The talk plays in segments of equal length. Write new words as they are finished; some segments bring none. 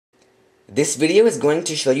This video is going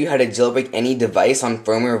to show you how to jailbreak any device on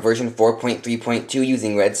firmware version 4.3.2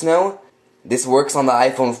 using Redsn0w. This works on the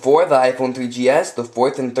iPhone 4, the iPhone 3GS, the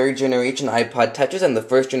 4th and 3rd generation iPod Touches, and the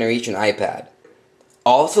 1st generation iPad.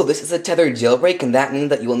 Also, this is a tethered jailbreak, and that means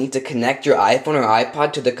that you will need to connect your iPhone or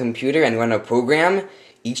iPod to the computer and run a program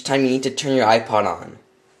each time you need to turn your iPod on.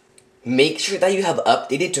 Make sure that you have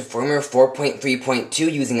updated to firmware 4.3.2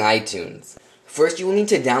 using iTunes. First, you will need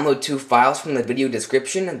to download two files from the video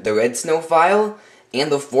description, the Redsn0w file and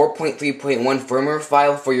the 4.3.1 firmware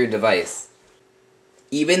file for your device.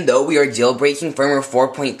 Even though we are jailbreaking firmware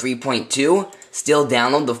 4.3.2, still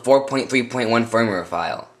download the 4.3.1 firmware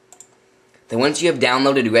file. Then once you have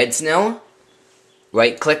downloaded Redsn0w,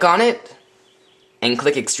 right-click on it and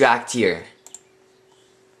click Extract here.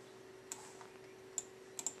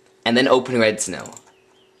 And then open Redsn0w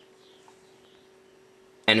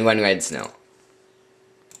and run Redsn0w.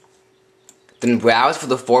 Then browse for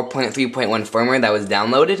the 4.3.1 firmware that was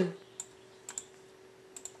downloaded.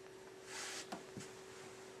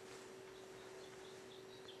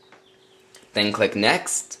 Then click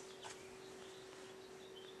Next.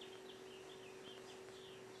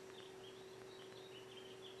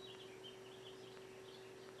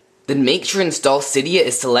 Then make sure Install Cydia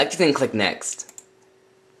is selected and click Next.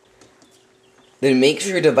 Then make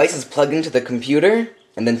sure your device is plugged into the computer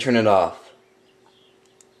and then turn it off.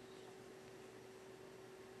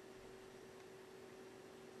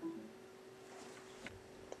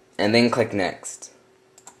 And then click Next.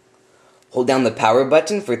 Hold down the power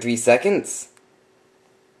button for 3 seconds.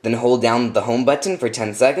 Then hold down the home button for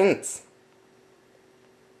 10 seconds.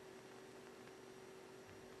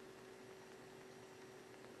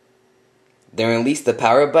 Then release the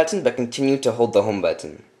power button but continue to hold the home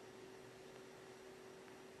button.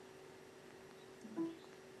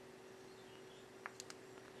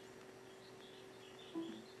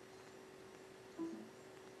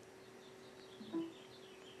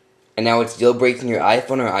 And now it's jailbreaking your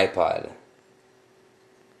iPhone or iPod.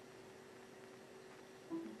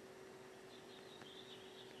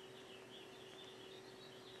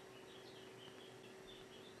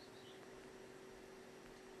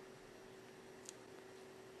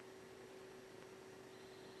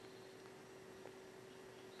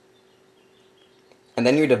 And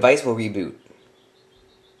then your device will reboot.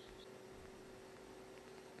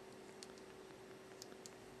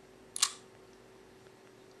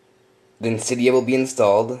 Then Cydia will be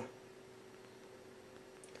installed.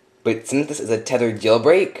 But since this is a tethered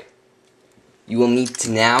jailbreak, you will need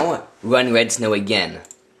to now run Redsn0w again.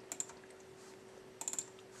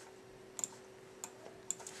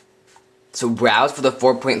 So browse for the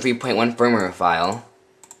 4.3.1 firmware file.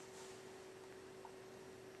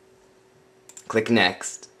 Click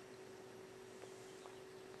Next.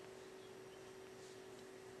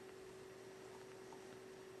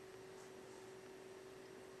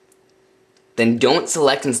 Then don't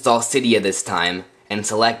select Install Cydia this time, and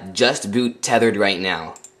select Just Boot Tethered right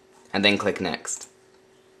now, and then click Next.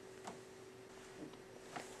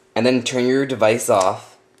 And then turn your device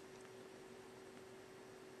off.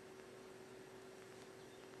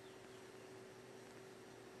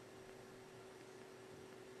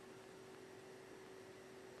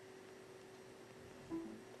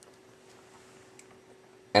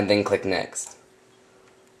 And then click Next.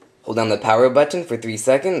 Hold down the power button for 3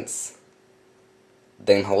 seconds.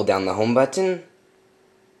 Then hold down the home button.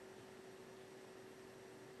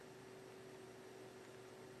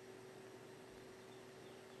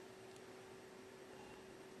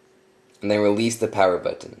 And then release the power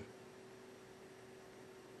button.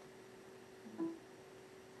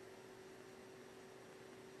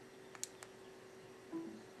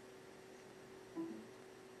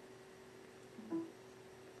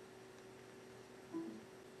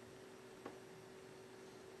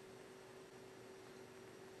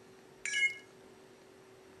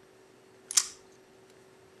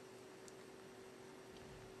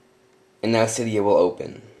 And now Cydia will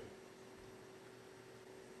open.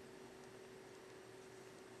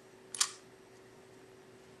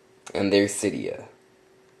 And there's Cydia.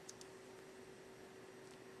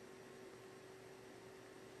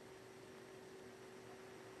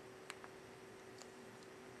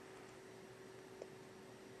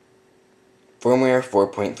 Firmware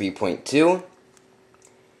 4.3.2.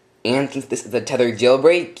 And since this is a tethered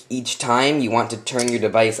jailbreak, each time you want to turn your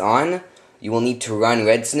device on, you will need to run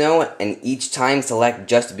Redsn0w and each time select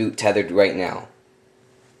Just Boot Tethered right now.